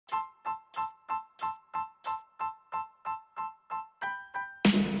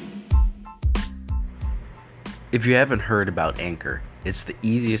If you haven't heard about Anchor, it's the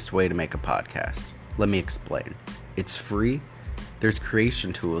easiest way to make a podcast. Let me explain. It's free. There's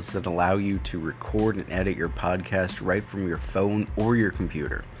creation tools that allow you to record and edit your podcast right from your phone or your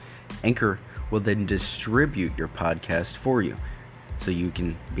computer. Anchor will then distribute your podcast for you, so you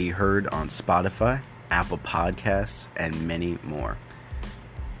can be heard on Spotify, Apple Podcasts, and many more.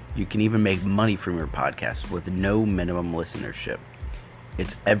 You can even make money from your podcast with no minimum listenership.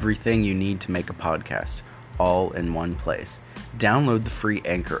 It's everything you need to make a podcast, all in one place. Download the free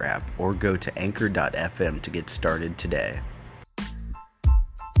Anchor app or go to anchor.fm to get started today.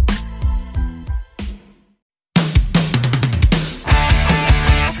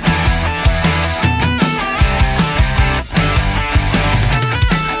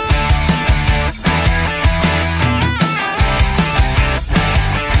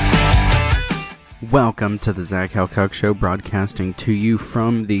 Welcome to the Zach Halcock Show, broadcasting to you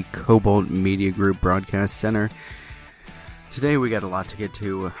from the Cobalt Media Group Broadcast Center. Today we got a lot to get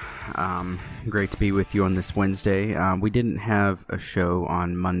to. Great to be with you on this Wednesday. We didn't have a show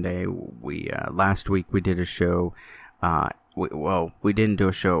on Monday. Last week we did a show. We didn't do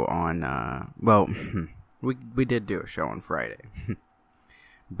a show on. We did do a show on Friday,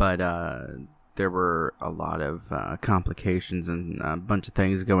 but there were a lot of complications and a bunch of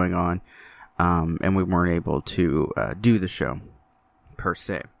things going on. And we weren't able to do the show, per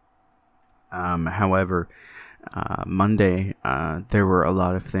se. However, Monday, there were a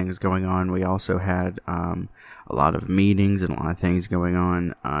lot of things going on. We also had a lot of meetings and a lot of things going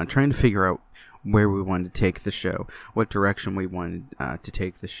on, trying to figure out where we wanted to take the show, what direction we wanted to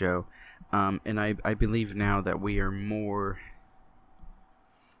take the show. And I believe now that we are more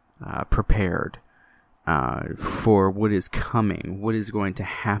prepared for what is coming, what is going to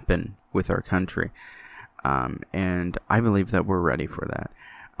happen with our country, and I believe that we're ready for that.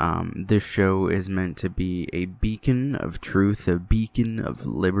 This show is meant to be a beacon of truth, a beacon of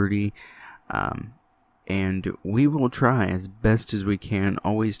liberty, and we will try as best as we can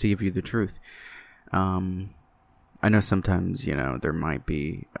always to give you the truth. I know sometimes, there might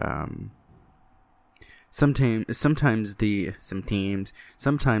be sometimes the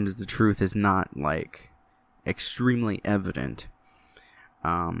truth is not extremely evident.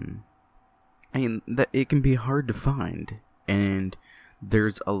 And that it can be hard to find, and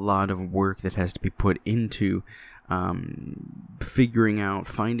there's a lot of work that has to be put into finding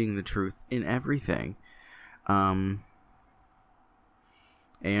the truth in everything. And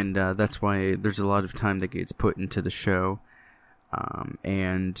that's why there's a lot of time that gets put into the show.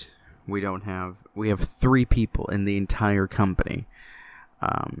 And we have 3 people in the entire company.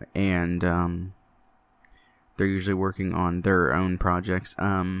 And they're usually working on their own projects.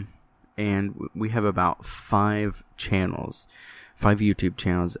 And we have about 5 YouTube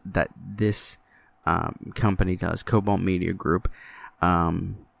channels that this company does, Cobalt Media Group.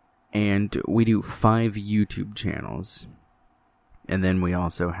 And we do 5 YouTube channels. And then we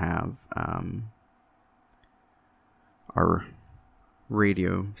also have our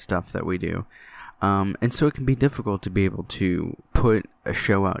radio stuff that we do. And so it can be difficult to be able to put a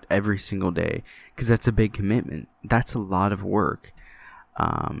show out every single day, because that's a big commitment. That's a lot of work.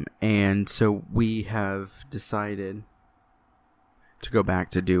 And so we have decided to go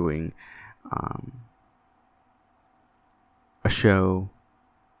back to doing a show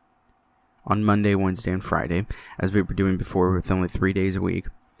on Monday, Wednesday, and Friday, as we were doing before, with only 3 days a week.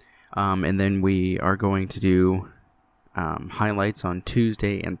 And then we are going to do highlights on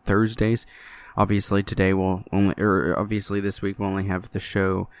Tuesday and Thursdays. Obviously, this week we'll only have the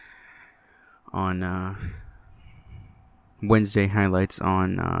show on Wednesday, highlights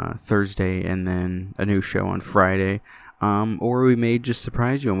on Thursday, and then a new show on Friday. Or we may just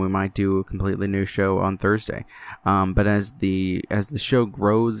surprise you and we might do a completely new show on Thursday. But as the show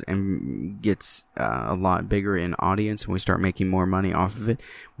grows and gets a lot bigger in audience, and we start making more money off of it,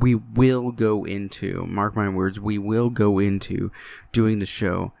 we will go into, mark my words, doing the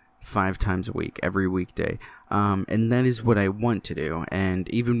show 5 times a week, every weekday. And that is what I want to do. And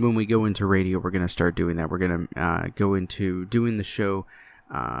even when we go into radio, we're going to start doing that. We're going to go into doing the show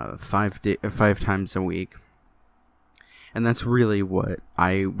 5 times a week. And that's really what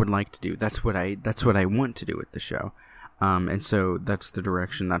I would like to do. That's what I want to do with the show. And so that's the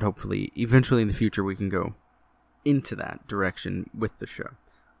direction that hopefully eventually in the future we can go into that direction with the show.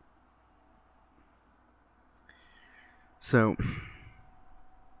 So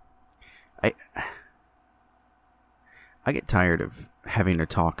I get tired of having to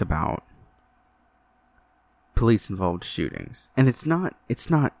talk about police-involved shootings. And it's not,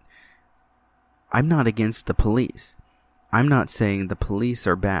 I'm not against the police. I'm not saying the police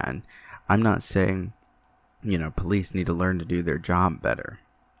are bad. I'm not saying police need to learn to do their job better.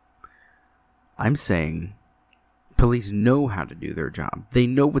 I'm saying police know how to do their job. They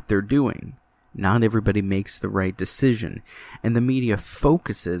know what they're doing. Not everybody makes the right decision. And the media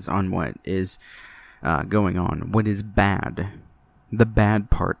focuses on what is going on, what is bad, the bad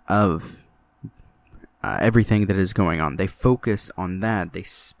part of everything that is going on. They focus on that. They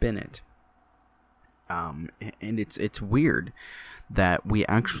spin it. And it's weird that we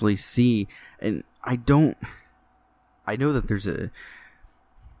actually see, and I know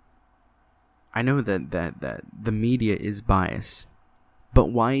that the media is biased, but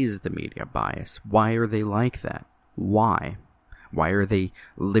why is the media biased? Why are they like that? Why? Why are they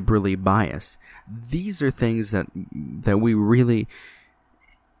liberally biased? These are things that we really,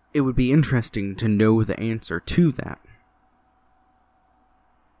 it would be interesting to know the answer to that.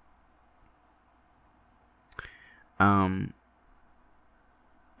 And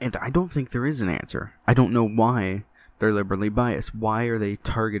I don't think there is an answer. I don't know why they're liberally biased. Why are they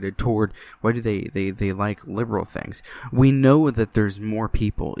targeted toward, why do they like liberal things? We know that there's more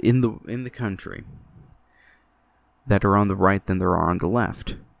people in the country that are on the right than there are on the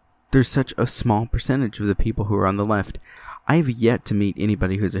left. There's such a small percentage of the people who are on the left. I've yet to meet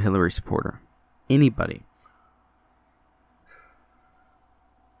anybody who's a Hillary supporter. Anybody.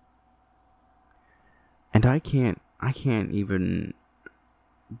 And I can't even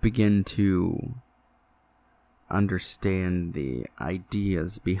begin to understand the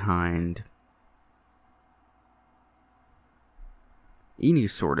ideas behind any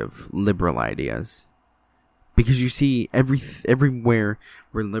sort of liberal ideas. Because you see, everywhere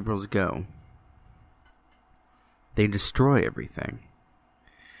where liberals go, they destroy everything.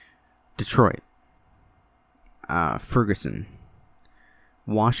 Detroit, Ferguson,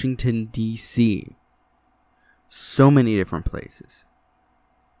 Washington, D.C., so many different places.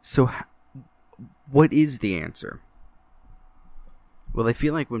 So, what is the answer? Well, I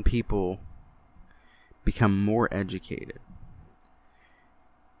feel like when people become more educated,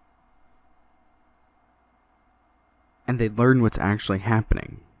 and they learn what's actually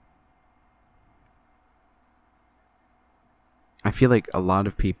happening, I feel like a lot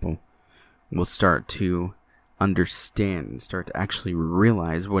of people will start to understand, start to actually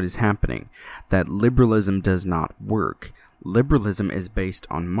realize what is happening. That liberalism does not work. Liberalism is based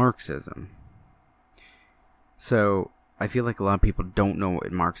on Marxism. So, I feel like a lot of people don't know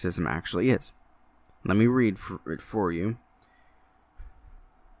what Marxism actually is. Let me read it for you.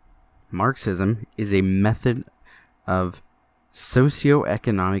 Marxism is a method of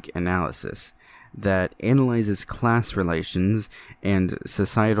socioeconomic analysis that analyzes class relations and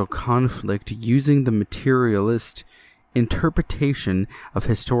societal conflict using the materialist interpretation of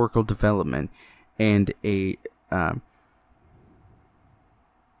historical development and a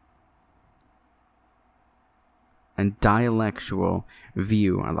dialectual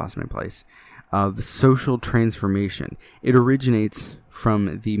view, I lost my place, of social transformation. It originates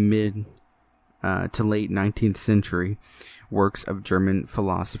from the mid to late 19th century works of German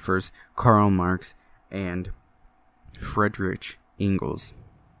philosophers Karl Marx and Friedrich Engels.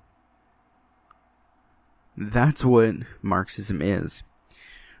 That's what Marxism is.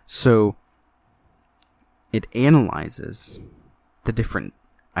 So, it analyzes the different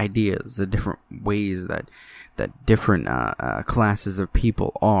ideas, the different ways that different classes of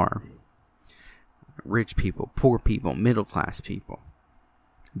people are. Rich people, poor people, middle class people.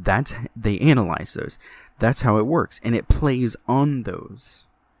 They analyze those. That's how it works. And it plays on those.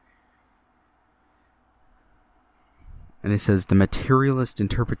 And it says the materialist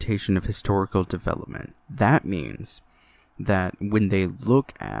interpretation of historical development. That means that when they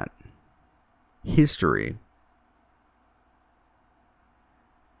look at history,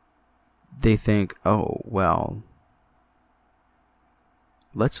 they think, oh, well,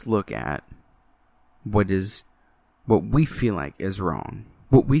 let's look at what we feel like is wrong,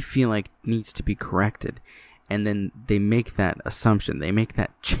 what we feel like needs to be corrected, and then they make that assumption, they make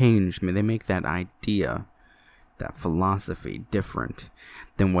that change, they make that idea, that philosophy different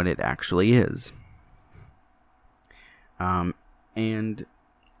than what it actually is. And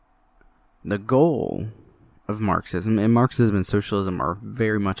the goal of Marxism, and Marxism and socialism are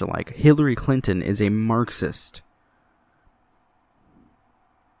very much alike. Hillary Clinton is a Marxist.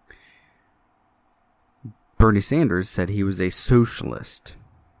 Bernie Sanders said he was a socialist.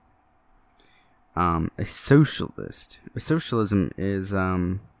 Socialism is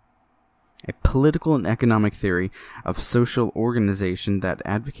a political and economic theory of social organization that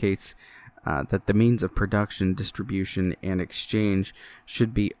advocates that the means of production, distribution, and exchange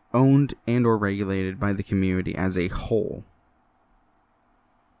should be owned and or regulated by the community as a whole.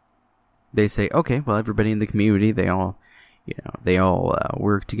 They say, okay, well, everybody in the community, they all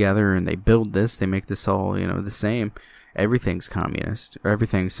work together and they build this, they make this all, the same. Everything's communist, or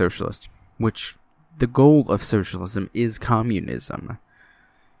everything's socialist, which the goal of socialism is communism.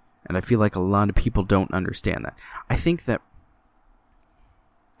 And I feel like a lot of people don't understand that. I think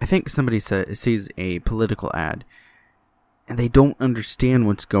somebody sees a political ad and they don't understand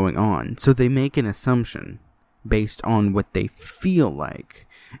what's going on. So they make an assumption based on what they feel like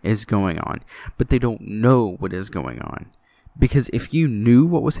is going on. But they don't know what is going on. Because if you knew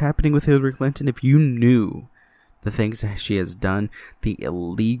what was happening with Hillary Clinton, if you knew the things that she has done, the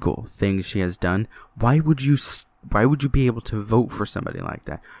illegal things she has done, why would you be able to vote for somebody like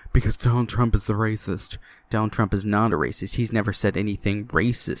that? Because Donald Trump is the racist. Donald Trump is not a racist. He's never said anything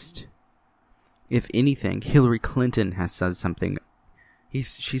racist. If anything, Hillary Clinton has said something.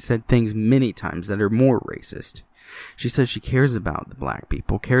 She said things many times that are more racist. She says she cares about the black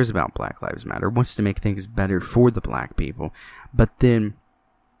people, cares about Black Lives Matter, wants to make things better for the black people. But then,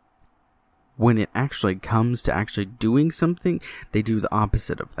 when it actually comes to actually doing something, they do the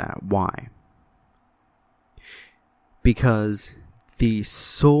opposite of that. Why? Because the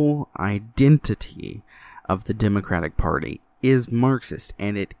sole identity of the Democratic Party is Marxist,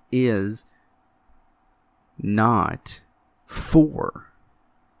 and it is not for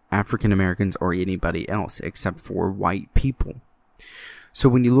African Americans or anybody else except for white people. So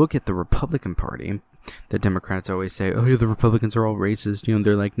when you look at the Republican Party, the Democrats always say, "Oh, yeah, the Republicans are all racist.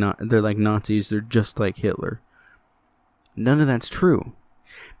 They're like Nazis. They're just like Hitler." None of that's true,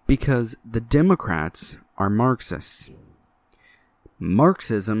 because the Democrats are Marxists.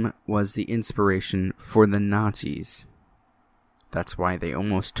 Marxism was the inspiration for the Nazis. That's why they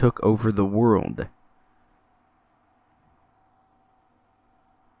almost took over the world.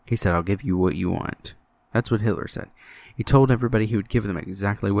 He said, "I'll give you what you want." That's what Hitler said. He told everybody he would give them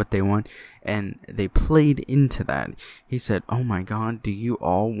exactly what they want, and they played into that. He said, "Oh my God, do you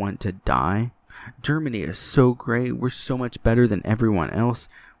all want to die? Germany is so great. We're so much better than everyone else.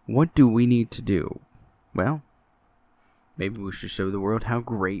 What do we need to do? Well, maybe we should show the world how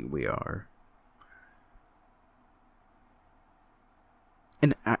great we are."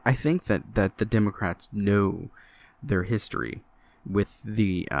 And I think that the Democrats know their history with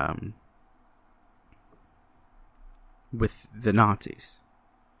the Nazis.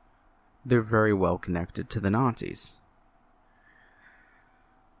 They're very well connected to the Nazis.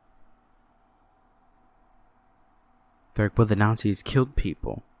 They're like, well, the Nazis killed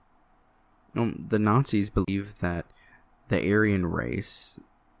people. The Nazis believe that the Aryan race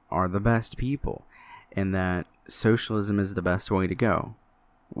are the best people, and that socialism is the best way to go.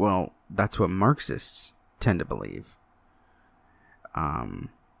 Well, that's what Marxists tend to believe.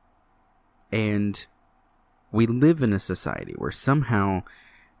 And we live in a society where somehow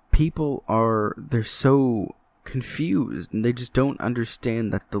people they're so confused, and they just don't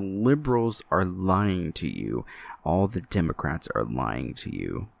understand that the liberals are lying to you. All the Democrats are lying to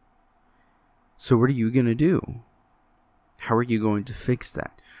you. So what are you going to do? How are you going to fix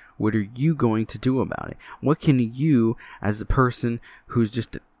that? What are you going to do about it? What can you, as a person who's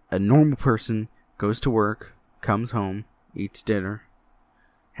just a normal person, goes to work, comes home, eats dinner,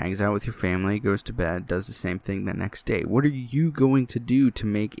 hangs out with your family, goes to bed, does the same thing the next day. What are you going to do to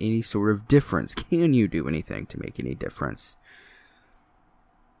make any sort of difference? Can you do anything to make any difference?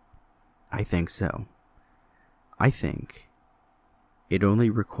 I think so. I think it only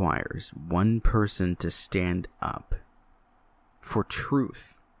requires one person to stand up for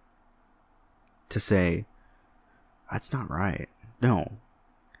truth. To say, that's not right. No.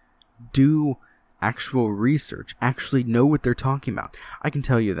 Do actual research. Actually know what they're talking about. I can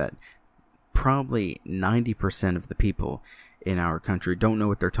tell you that probably 90% of the people in our country don't know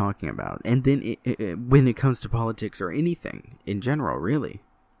what they're talking about. And then when it comes to politics or anything in general, really,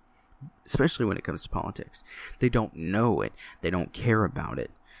 especially when it comes to politics, they don't know it. They don't care about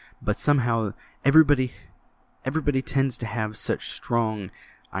it. But somehow everybody tends to have such strong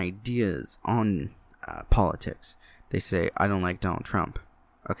ideas on politics. They say, I don't like Donald Trump.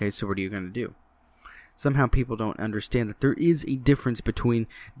 Okay, so what are you going to do? Somehow people don't understand that there is a difference between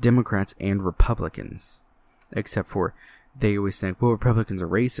Democrats and Republicans. Except for they always think, well, Republicans are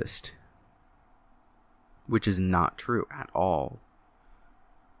racist. Which is not true at all.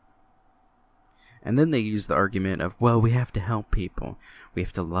 And then they use the argument of, well, we have to help people. We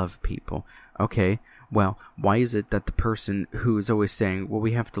have to love people. Okay, well, why is it that the person who is always saying, well,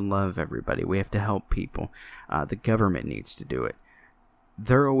 we have to love everybody, we have to help people, the government needs to do it,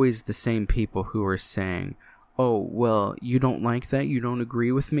 they're always the same people who are saying, oh, well, you don't like that? You don't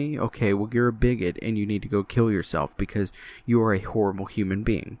agree with me? Okay, well, you're a bigot and you need to go kill yourself because you are a horrible human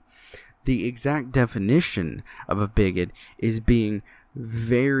being. The exact definition of a bigot is being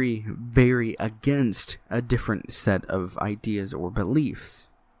very, very against a different set of ideas or beliefs.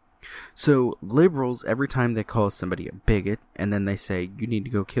 So liberals, every time they call somebody a bigot, and then they say, you need to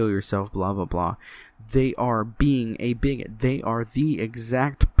go kill yourself, blah, blah, blah, they are being a bigot. They are the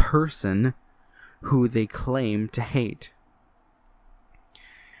exact person who they claim to hate.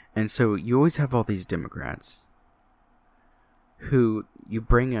 And so you always have all these Democrats who you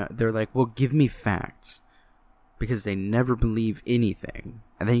bring up, they're like, well, give me facts. Because they never believe anything.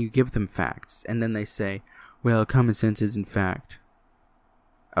 And then you give them facts. And then they say, well, common sense isn't fact.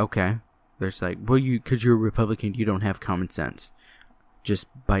 Okay. There's like, well, because you're a Republican, you don't have common sense. Just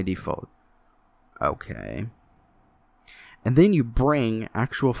by default. Okay. And then you bring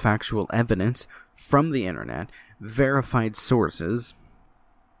actual factual evidence from the internet, verified sources.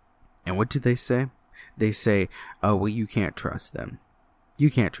 And what do they say? They say, oh, well, you can't trust them. You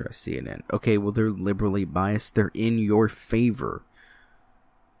can't trust CNN. Okay, well, they're liberally biased. They're in your favor.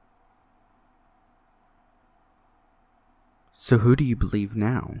 So who do you believe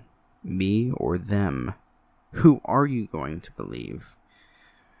now? Me or them? Who are you going to believe?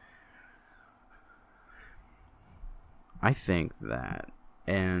 I think that,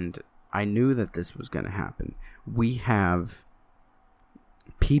 and I knew that this was going to happen, we have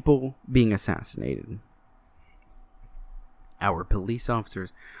people being assassinated. Our police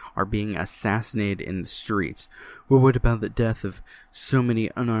officers are being assassinated in the streets. Well, what about the death of so many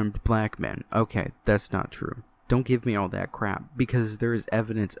unarmed black men? Okay, that's not true. Don't give me all that crap, because there is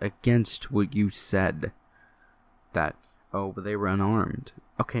evidence against what you said. That, oh, but they were unarmed.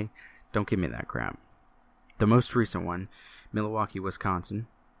 Okay, don't give me that crap. The most recent one, Milwaukee, Wisconsin.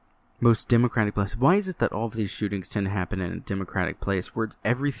 Most democratic place. Why is it that all of these shootings tend to happen in a democratic place where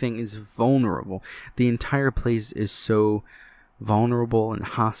everything is vulnerable? The entire place is so vulnerable and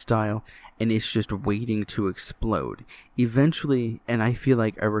hostile, and it's just waiting to explode. Eventually, and I feel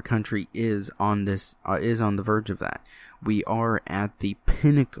like our country is on the verge of that. We are at the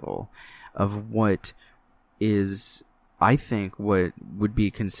pinnacle of what is, I think, what would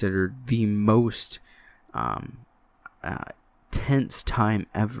be considered the most tense time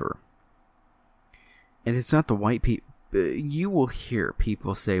ever. And it's not the white people. You will hear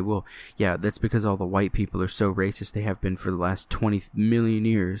people say, well, yeah, that's because all the white people are so racist. They have been for the last 20 million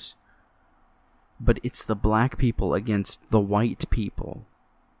years. But it's the black people against the white people.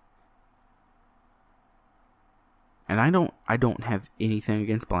 And I don't have anything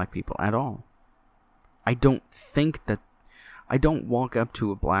against black people at all. I don't walk up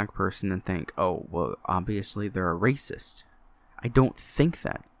to a black person and think, oh, well, obviously they're a racist. I don't think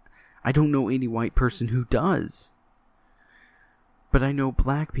that. I don't know any white person who does. But I know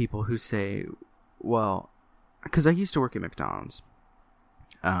black people who say, well, because I used to work at McDonald's,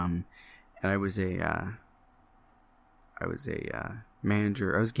 and I was a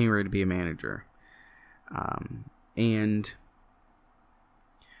manager. I was getting ready to be a manager, and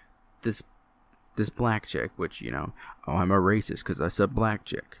this black chick, which, you know, oh, I'm a racist because I said black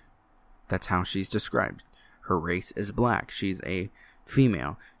chick. That's how she's described. Her race is black. She's a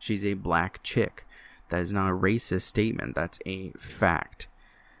female. She's a black chick. That is not a racist statement. That's a fact.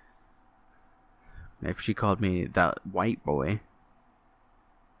 If she called me that white boy,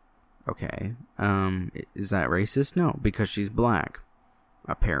 okay, is that racist? No, because she's black,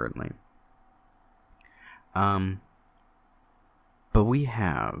 apparently. But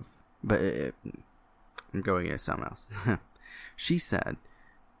I'm going into something else. She said,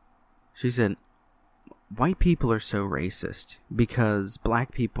 white people are so racist because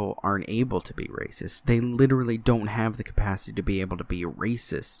black people aren't able to be racist. They literally don't have the capacity to be able to be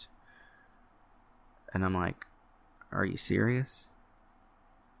racist. And I'm like, are you serious?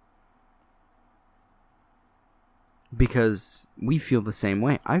 Because we feel the same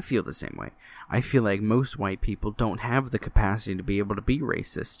way. I feel the same way. I feel like most white people don't have the capacity to be able to be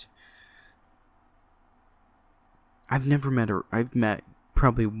racist. I've met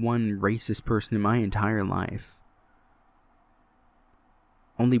probably one racist person in my entire life.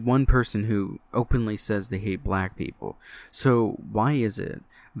 Only one person who openly says they hate black people. So why is it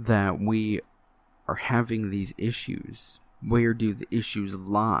that we are having these issues? Where do the issues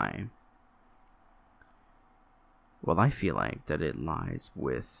lie? Well, I feel like that it lies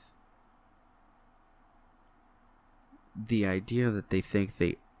with the idea that they think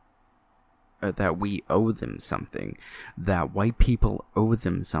that we owe them something, that white people owe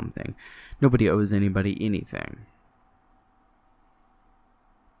them something. Nobody owes anybody anything.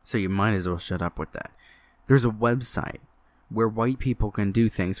 So you might as well shut up with that. There's a website where white people can do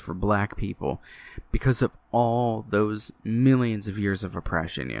things for black people because of all those millions of years of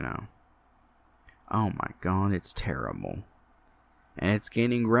oppression, you know. Oh my god, it's terrible. And it's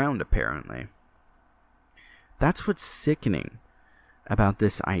gaining ground, apparently. That's what's sickening about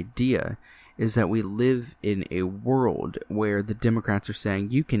this idea, is that we live in a world where the Democrats are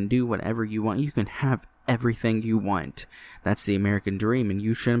saying you can do whatever you want, you can have everything you want. That's the American dream, and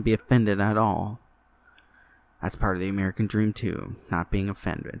you shouldn't be offended at all. That's part of the American dream too, not being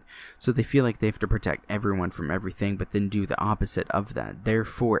offended. So they feel like they have to protect everyone from everything, but then do the opposite of that.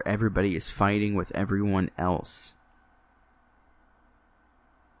 Therefore, everybody is fighting with everyone else.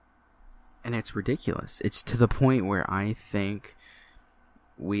 And it's ridiculous. It's to the point where I think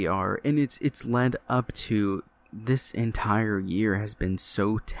we are, and it's led up to this entire year has been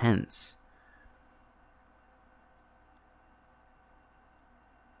so tense.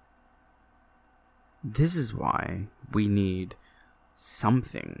 This is why we need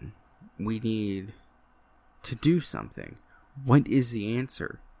something. We need to do something. What is the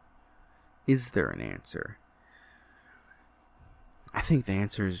answer? Is there an answer? I think the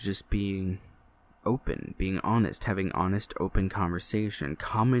answer is just being open, being honest, having honest, open conversation,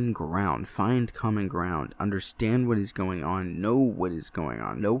 common ground, find common ground, understand what is going on, know what is going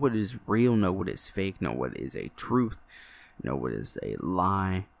on, know what is real, know what is fake, know what is a truth, know what is a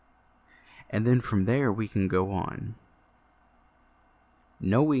lie. And then from there, we can go on.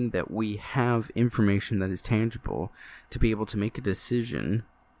 Knowing that we have information that is tangible to be able to make a decision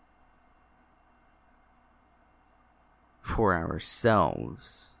for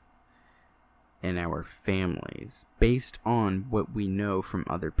ourselves and our families based on what we know from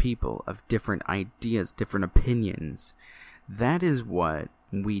other people of different ideas, different opinions. That is what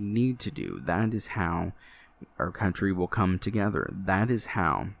we need to do. That is how our country will come together. That is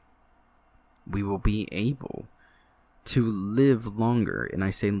how we will be able to live longer, and I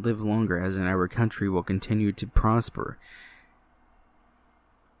say live longer as in our country will continue to prosper.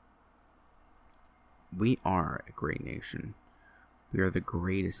 We are a great nation. We are the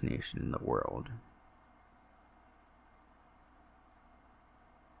greatest nation in the world.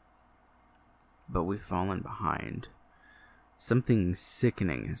 But we've fallen behind. Something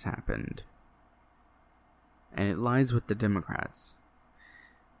sickening has happened. And it lies with the Democrats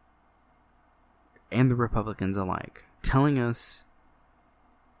and the Republicans alike, telling us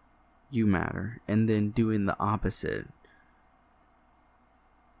you matter, and then doing the opposite.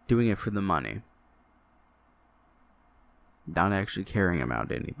 Doing it for the money. Not actually caring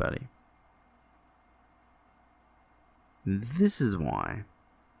about anybody. This is why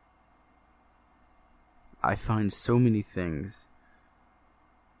I find so many things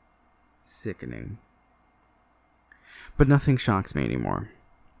sickening. But nothing shocks me anymore.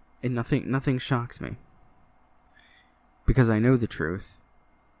 And nothing shocks me. Because I know the truth.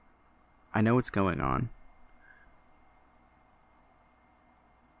 I know what's going on.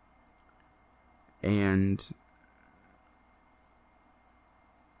 And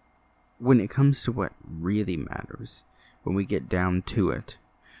when it comes to what really matters, when we get down to it,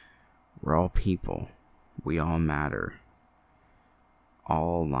 we're all people. We all matter.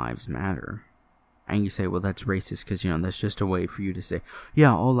 All lives matter. And you say, well, that's racist because, that's just a way for you to say,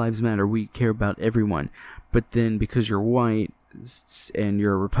 yeah, all lives matter. We care about everyone. But then because you're white and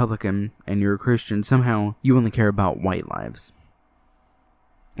you're a Republican and you're a Christian, somehow you only care about white lives.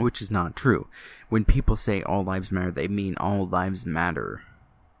 Which is not true. When people say all lives matter, they mean all lives matter.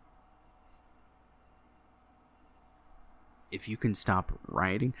 If you can stop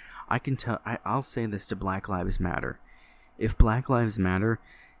rioting, I'll say this to Black Lives Matter. If Black Lives Matter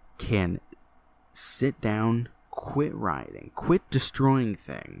can sit down, quit rioting, quit destroying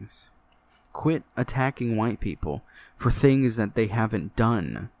things, quit attacking white people for things that they haven't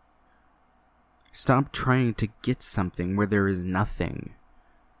done. Stop trying to get something where there is nothing.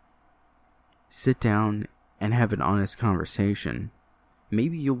 Sit down and have an honest conversation.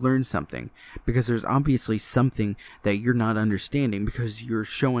 Maybe you'll learn something, because there's obviously something that you're not understanding because you're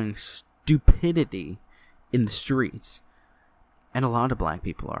showing stupidity in the streets. And a lot of black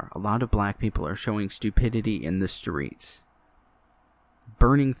people are. A lot of black people are showing stupidity in the streets.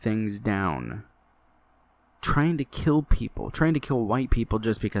 Burning things down. Trying to kill people. Trying to kill white people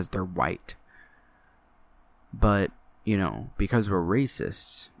just because they're white. But, because we're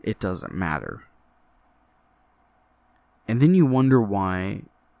racists, it doesn't matter. And then you wonder why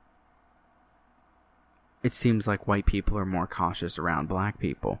it seems like white people are more cautious around black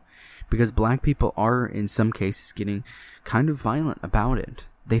people. Because black people are, in some cases, getting kind of violent about it.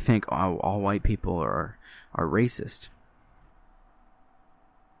 They think, oh, all white people are racist.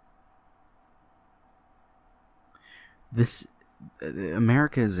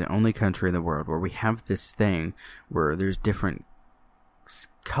 America is the only country in the world where we have this thing where there's different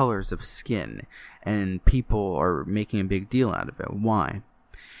colors of skin, and people are making a big deal out of it. Why?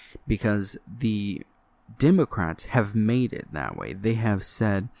 Because the Democrats have made it that way. They have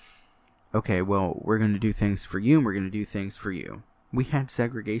said, okay, well, we're going to do things for you, and we're going to do things for you. We had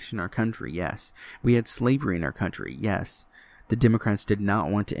segregation in our country, yes. We had slavery in our country, yes. The Democrats did not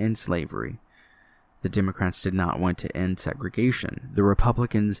want to end slavery. The Democrats did not want to end segregation. The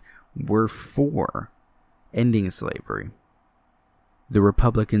Republicans were for ending slavery. The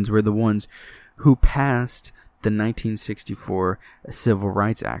Republicans were the ones who passed the 1964 Civil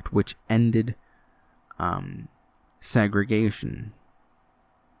Rights Act, which ended segregation.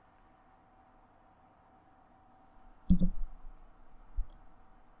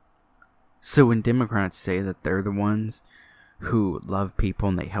 So when Democrats say that they're the ones who love people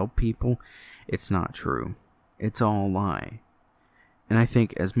and they help people, it's not true. It's all a lie. And I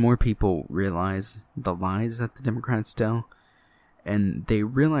think as more people realize the lies that the Democrats tell, and they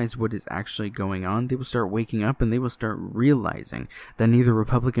realize what is actually going on, they will start waking up and they will start realizing that neither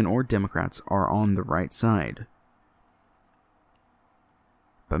Republican or Democrats are on the right side,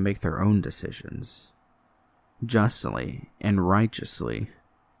 but make their own decisions, justly and righteously,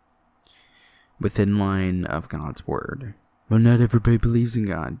 within line of God's word. But not everybody believes in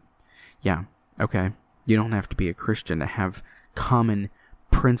God. Yeah, okay. You don't have to be a Christian to have common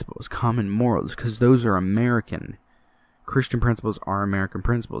principles, common morals, because those are American. Christian principles are American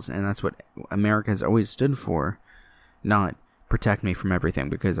principles, and that's what America has always stood for. Not protect me from everything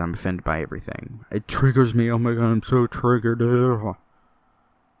because I'm offended by everything. It triggers me. Oh my God, I'm so triggered. Ugh.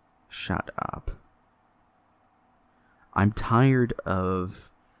 Shut up. I'm tired of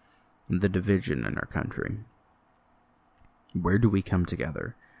the division in our country. Where do we come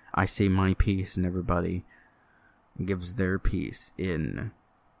together? I say my piece and everybody gives their piece in.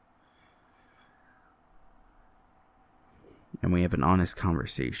 And we have an honest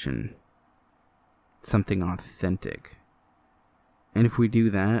conversation. Something authentic. And if we do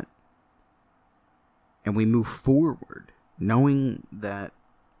that, and we move forward, knowing that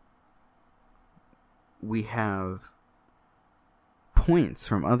we have points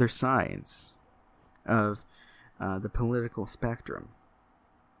from other sides of the political spectrum,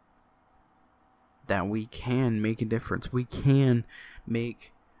 that we can make a difference. We can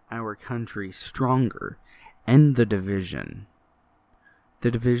make our country stronger. End the division. The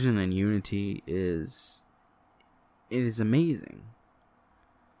division and unity is amazing.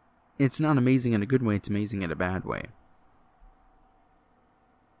 It's not amazing in a good way, it's amazing in a bad way.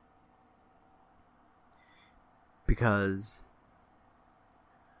 Because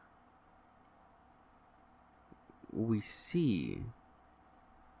we see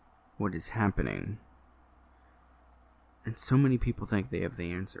what is happening, and so many people think they have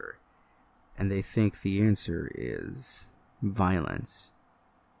the answer, and they think the answer is violence,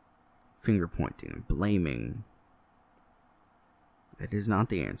 finger pointing, blaming. It is not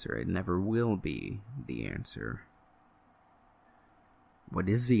the answer. It never will be the answer. What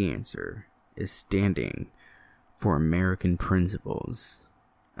is the answer is standing for American principles,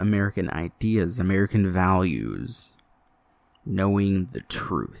 American ideas, American values, knowing the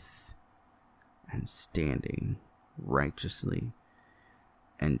truth, and standing righteously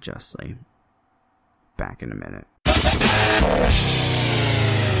and justly. Back in a minute.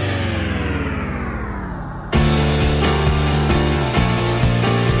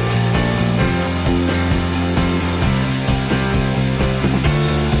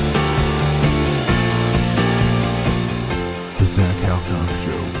 The Zach Halcock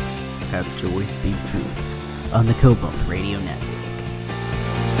Show. Have joy, speak truth. On the Cobalt Radio Network.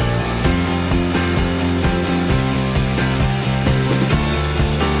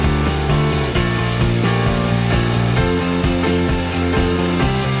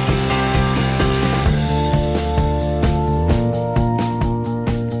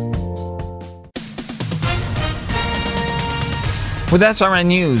 With SRN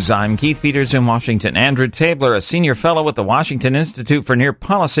News, I'm Keith Peters in Washington. Andrew Tabler, a senior fellow at the Washington Institute for Near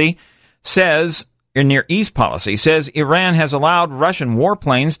East Policy, says Iran has allowed Russian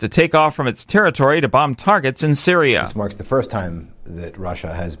warplanes to take off from its territory to bomb targets in Syria. This marks the first time that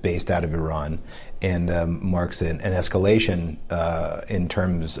Russia has based out of Iran, and marks an escalation in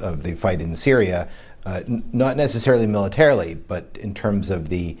terms of the fight in Syria, not necessarily militarily, but in terms of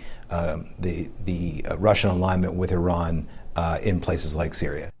the Russian alignment with Iran in places like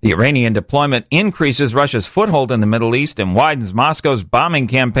Syria. The Iranian deployment increases Russia's foothold in the Middle East and widens Moscow's bombing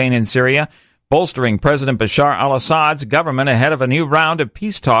campaign in Syria, bolstering President Bashar al-Assad's government ahead of a new round of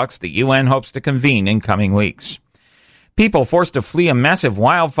peace talks the UN hopes to convene in coming weeks. People forced to flee a massive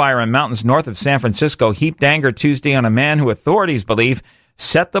wildfire in mountains north of San Francisco heaped anger Tuesday on a man who authorities believe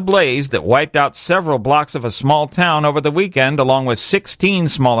set the blaze that wiped out several blocks of a small town over the weekend, along with 16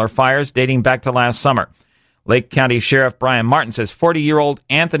 smaller fires dating back to last summer. Lake County Sheriff Brian Martin says 40-year-old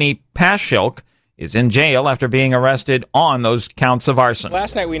Anthony Paschilk is in jail after being arrested on those counts of arson.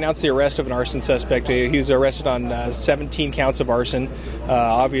 Last night we announced the arrest of an arson suspect. He was arrested on 17 counts of arson.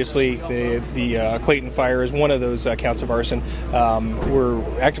 Obviously, the Clayton fire is one of those counts of arson.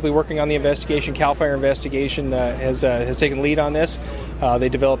 We're actively working on the investigation. CAL FIRE investigation has taken lead on this. They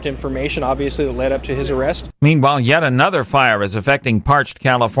developed information, obviously, that led up to his arrest. Meanwhile, yet another fire is affecting parched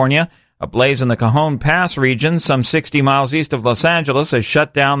California. A blaze in the Cajon Pass region, some 60 miles east of Los Angeles, has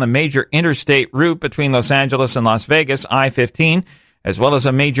shut down the major interstate route between Los Angeles and Las Vegas, I-15, as well as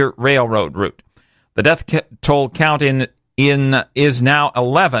a major railroad route. The death toll count is now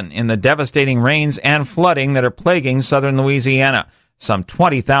 11 in the devastating rains and flooding that are plaguing southern Louisiana. Some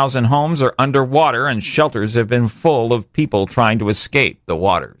 20,000 homes are underwater, and shelters have been full of people trying to escape the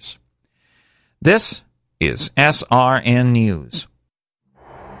waters. This is SRN News.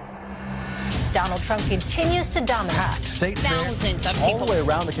 Donald Trump continues to dominate. Packed state Thousands fair, of all people. the way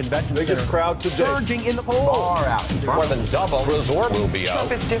around the convention Biggest center. crowd today. Surging in the polls. Far out. More than double. Resort will be out.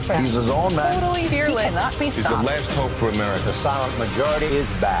 Trump is different. He's his own man. Totally fearless. He cannot be He's the stopped. last hope for America. The silent majority is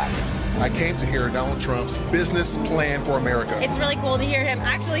back. I came to hear Donald Trump's business plan for America. It's really cool to hear him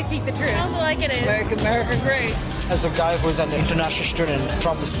actually speak the truth. Sounds like it is. Make America great. As a guy who's an international student,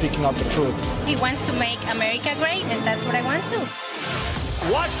 Trump is speaking out the truth. He wants to make America great, and that's what I want to.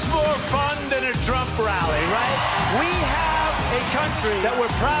 What's more fun than a Trump rally, right? We have a country that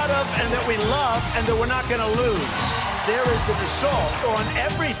we're proud of and that we love and that we're not going to lose. There is an assault on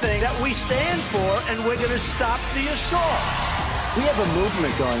everything that we stand for, and we're going to stop the assault. We have a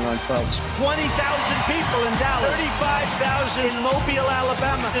movement going on, folks. 20,000 people in Dallas, 35,000 in Mobile,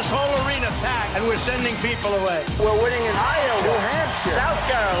 Alabama. This whole arena packed, and we're sending people away. We're winning in Iowa, New Hampshire, South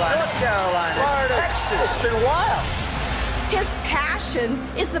Carolina, North Carolina, Florida, Texas. It's been wild. His passion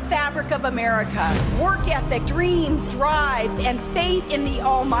is the fabric of America. Work ethic, dreams, drive, and faith in the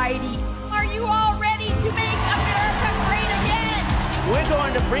Almighty. Are you all ready to make America great again? We're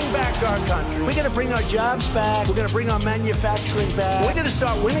going to bring back our country. We're going to bring our jobs back. We're going to bring our manufacturing back. We're going to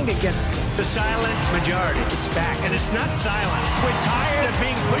start winning again. The silent majority, it's back, and it's not silent. We're tired of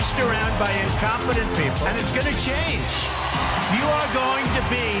being pushed around by incompetent people, and it's going to change. You are going to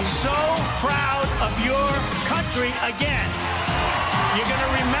be so proud of your country again. You're going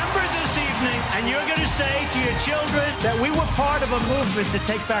to remember this evening, and you're going to say to your children that we were part of a movement to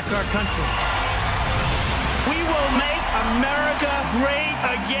take back our country. We will make America great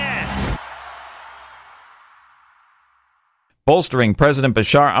again. Bolstering President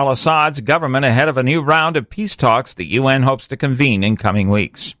Bashar al-Assad's government ahead of a new round of peace talks the UN hopes to convene in coming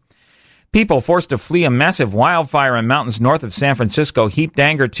weeks. People forced to flee a massive wildfire in mountains north of San Francisco heaped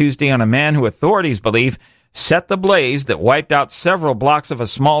anger Tuesday on a man who authorities believe set the blaze that wiped out several blocks of a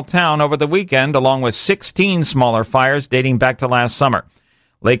small town over the weekend, along with 16 smaller fires dating back to last summer.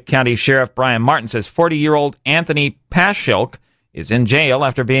 Lake County Sheriff Brian Martin says 40-year-old Anthony Paschilk is in jail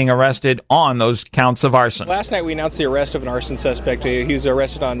after being arrested on those counts of arson. Last night we announced the arrest of an arson suspect. He was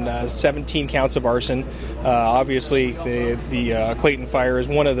arrested on 17 counts of arson. Obviously, the Clayton fire is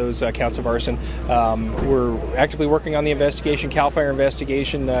one of those counts of arson. We're actively working on the investigation. CAL FIRE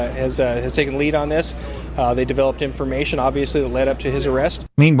investigation has taken lead on this. They developed information, obviously, that led up to his arrest.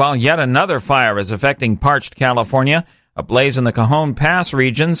 Meanwhile, yet another fire is affecting parched California. A blaze in the Cajon Pass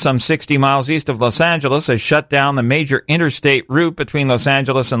region, some 60 miles east of Los Angeles, has shut down the major interstate route between Los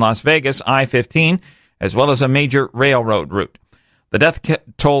Angeles and Las Vegas, I-15, as well as a major railroad route. The death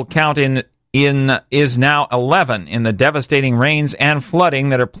toll count is now 11 in the devastating rains and flooding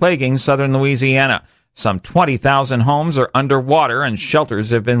that are plaguing southern Louisiana. Some 20,000 homes are underwater, and shelters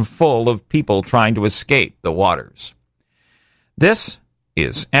have been full of people trying to escape the waters. This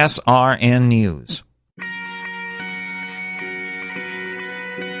is SRN News.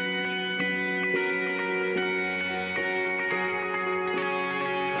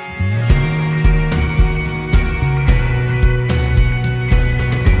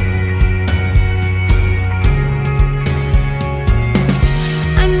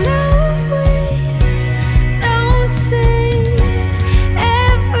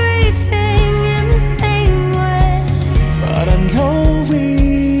 But I know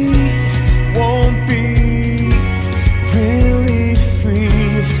we won't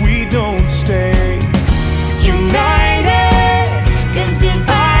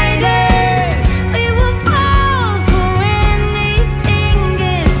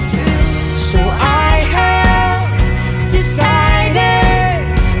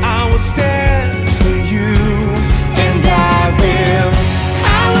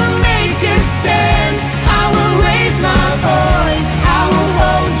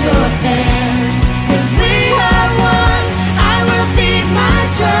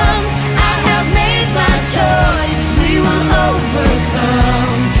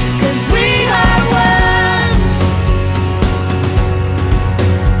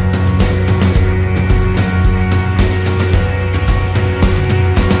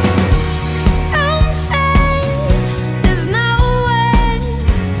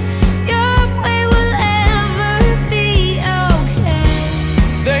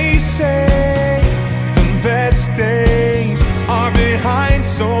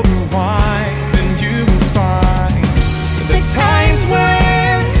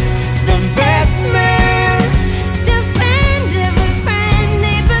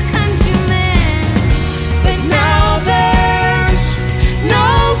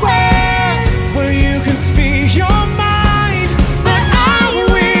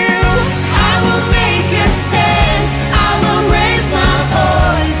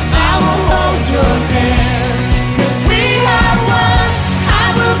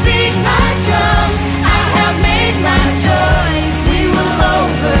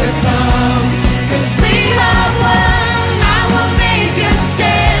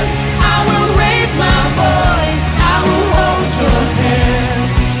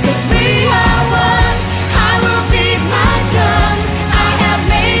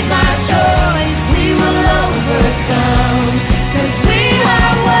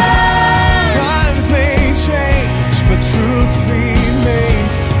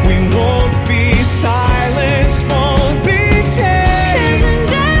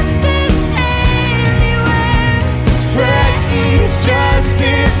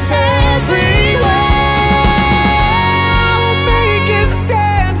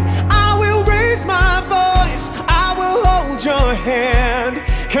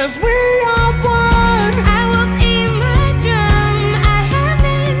 'cause we are one. I will be my drum. I have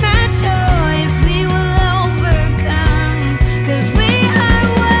made my choice. We will overcome, 'cause we are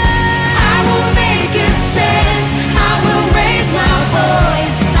one. I will make a stand. I will raise my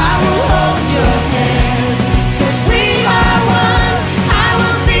voice. I will hold your hand, 'cause we are one. I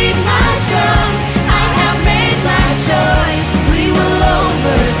will beat my drum. I have made my choice. We will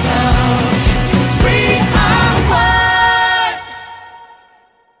overcome, 'cause we are one.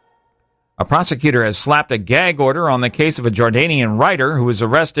 A prosecutor has slapped a gag order on the case of a Jordanian writer who was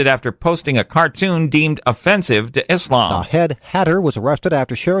arrested after posting a cartoon deemed offensive to Islam. Ahed Hatter was arrested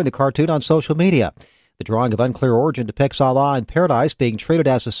after sharing the cartoon on social media. The drawing of unclear origin depicts Allah in paradise being treated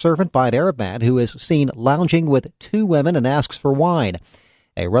as a servant by an Arab man who is seen lounging with two women and asks for wine.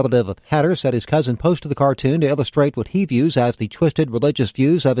 A relative of Hatter said his cousin posted the cartoon to illustrate what he views as the twisted religious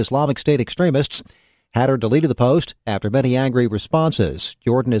views of Islamic State extremists. Hatter deleted the post after many angry responses.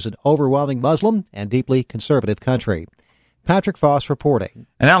 Jordan is an overwhelming Muslim and deeply conservative country. Patrick Foss reporting.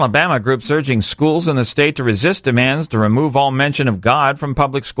 An Alabama group's urging schools in the state to resist demands to remove all mention of God from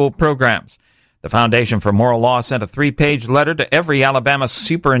public school programs. The Foundation for Moral Law sent a 3-page letter to every Alabama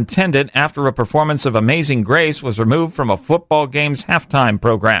superintendent after a performance of Amazing Grace was removed from a football game's halftime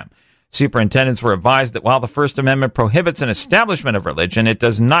program. Superintendents were advised that while the First Amendment prohibits an establishment of religion, it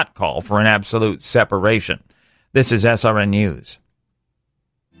does not call for an absolute separation. This is SRN News.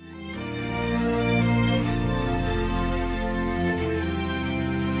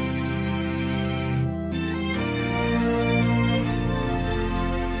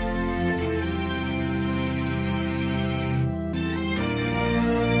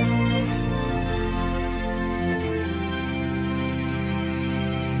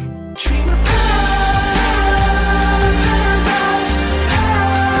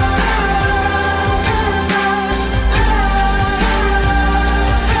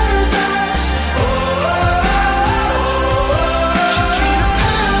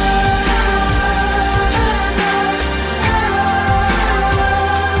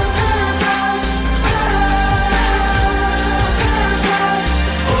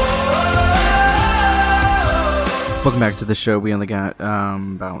 Welcome back to the show. We only got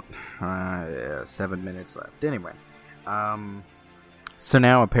about 7 minutes left. Anyway, so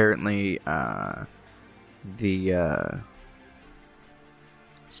now apparently the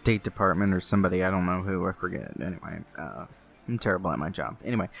State Department or somebody, I don't know who, I forget. Anyway, I'm terrible at my job.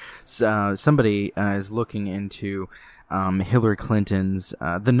 Anyway, so somebody is looking into Hillary Clinton's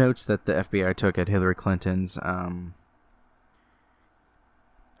the notes that the FBI took at Hillary Clinton's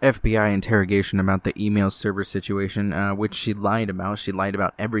FBI interrogation about the email server situation, which she lied about. She lied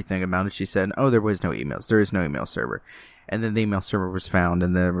about everything about it. She said, oh, there was no emails. There is no email server. And then the email server was found,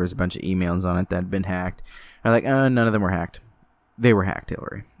 and there was a bunch of emails on it that had been hacked. I'm like, none of them were hacked. They were hacked,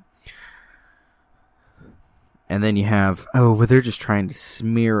 Hillary. And then you have, well, they're just trying to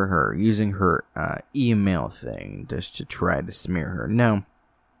smear her, using her email thing just to try to smear her. No.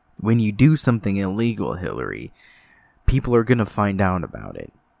 When you do something illegal, Hillary, people are going to find out about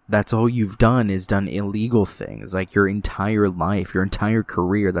it. That's all you've done is done illegal things, like your entire life, your entire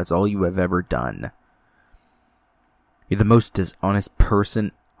career. That's all you have ever done. You're the most dishonest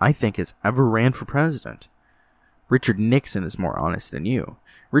person I think has ever ran for president. Richard Nixon is more honest than you.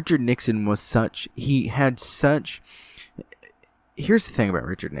 Richard Nixon was Here's the thing about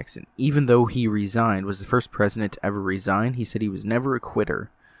Richard Nixon. Even though he resigned, was the first president to ever resign, he said he was never a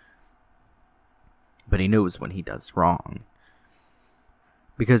quitter. But he knows when he does wrong.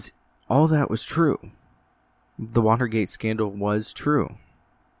 Because all that was true. The Watergate scandal was true.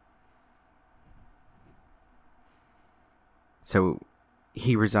 So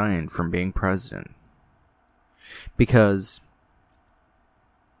he resigned from being president. Because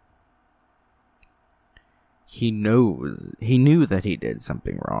he knew that he did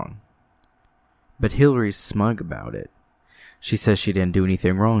something wrong. But Hillary's smug about it. She says she didn't do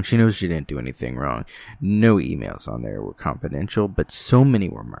anything wrong. She knows she didn't do anything wrong. No emails on there were confidential, but so many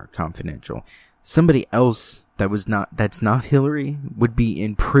were marked confidential. Somebody else that's not Hillary would be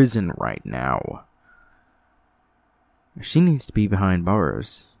in prison right now. She needs to be behind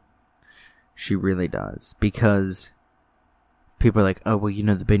bars. She really does. Because people are like, oh, well, the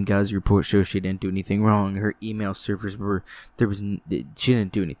Benghazi report shows she didn't do anything wrong. Her email servers she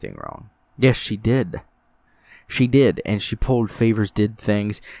didn't do anything wrong. Yes, she did. She did, and she pulled favors, did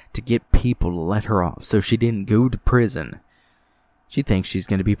things to get people to let her off, so she didn't go to prison. She thinks she's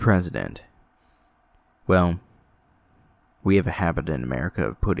going to be president. Well, we have a habit in America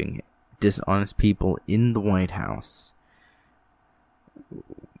of putting dishonest people in the White House.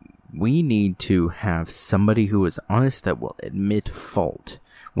 We need to have somebody who is honest, that will admit fault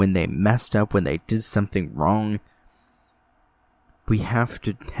when they messed up, when they did something wrong. We have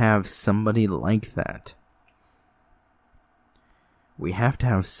to have somebody like that. We have to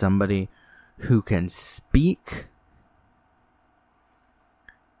have somebody who can speak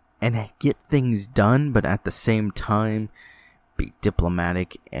and get things done, but at the same time be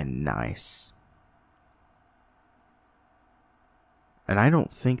diplomatic and nice. And I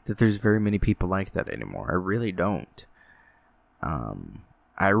don't think that there's very many people like that anymore. I really don't.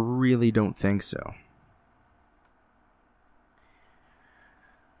 I really don't think so.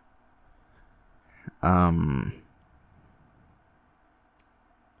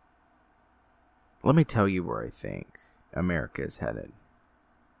 Let me tell you where I think America is headed.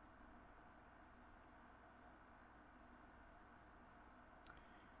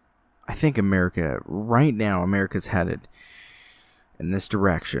 I think right now, America's headed in this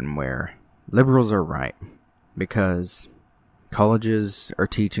direction where liberals are right, because colleges are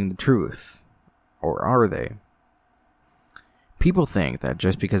teaching the truth. Or are they? People think that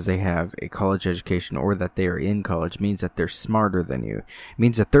just because they have a college education or that they are in college means that they're smarter than you.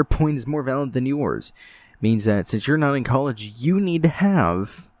 Means that their point is more valid than yours. Means that since you're not in college, you need to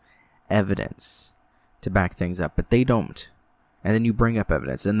have evidence to back things up. But they don't. And then you bring up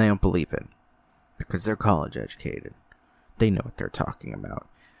evidence and they don't believe it. Because they're college educated. They know what they're talking about.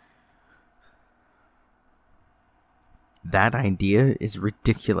 That idea is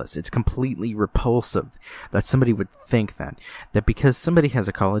ridiculous. It's completely repulsive that somebody would think that because somebody has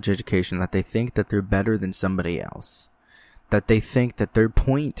a college education, that they think that they're better than somebody else. That they think that their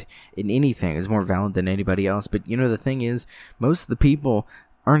point in anything is more valid than anybody else. But you know, the thing is, most of the people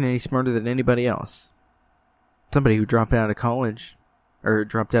aren't any smarter than anybody else. Somebody who dropped out of college or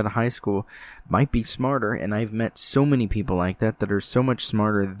dropped out of high school might be smarter, and I've met so many people like that are so much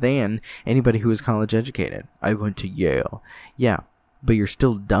smarter than anybody who is college educated. I went to Yale. Yeah, but you're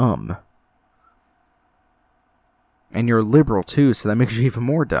still dumb. And you're liberal too, so that makes you even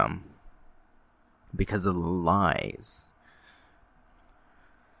more dumb. Because of the lies.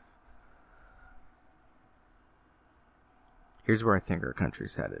 Here's where I think our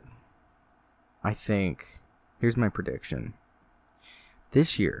country's headed. Here's my prediction.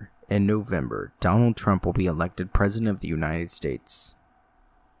 This year, in November, Donald Trump will be elected President of the United States.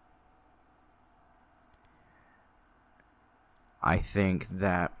 I think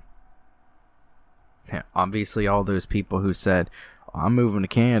that, obviously, all those people who said, "I'm moving to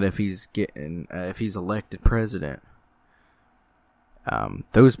Canada if he's elected president,"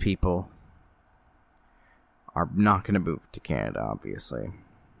 those people are not going to move to Canada, obviously.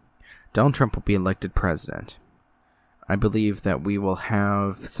 Donald Trump will be elected president. I believe that we will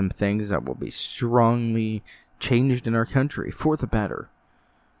have some things that will be strongly changed in our country for the better.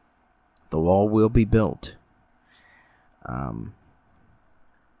 The wall will be built.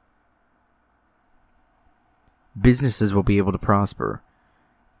 Businesses will be able to prosper.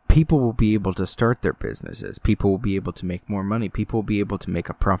 People will be able to start their businesses. People will be able to make more money. People will be able to make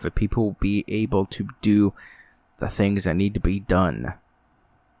a profit. People will be able to do the things that need to be done.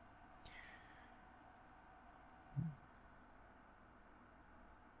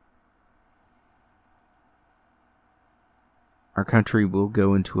 Our country will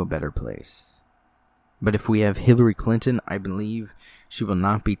go into a better place. But if we have Hillary Clinton, I believe she will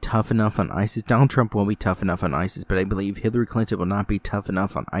not be tough enough on ISIS. Donald Trump will be tough enough on ISIS, but I believe Hillary Clinton will not be tough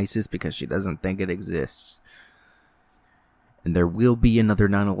enough on ISIS because she doesn't think it exists. And there will be another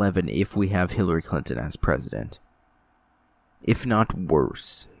 9/11 if we have Hillary Clinton as president. If not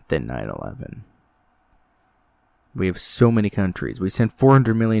worse than 9/11. We have so many countries. We sent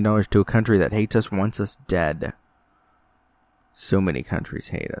 $400 million to a country that hates us, wants us dead. So many countries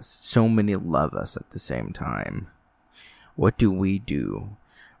hate us. So many love us at the same time. What do?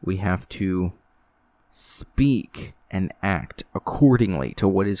 We have to speak and act accordingly to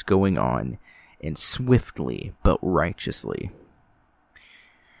what is going on, and swiftly but righteously.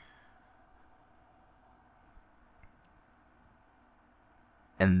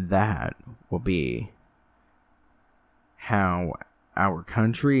 And that will be how our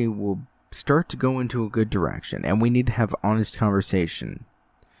country will start to go into a good direction. And we need to have honest conversation.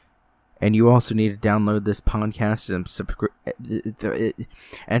 And you also need to download this podcast and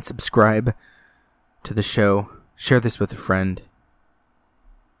subscribe to the show. Share this with a friend.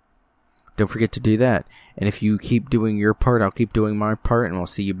 Don't forget to do that. And if you keep doing your part, I'll keep doing my part. And we'll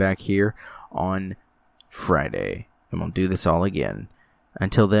see you back here on Friday. And we'll do this all again.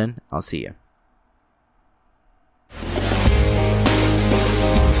 Until then, I'll see you.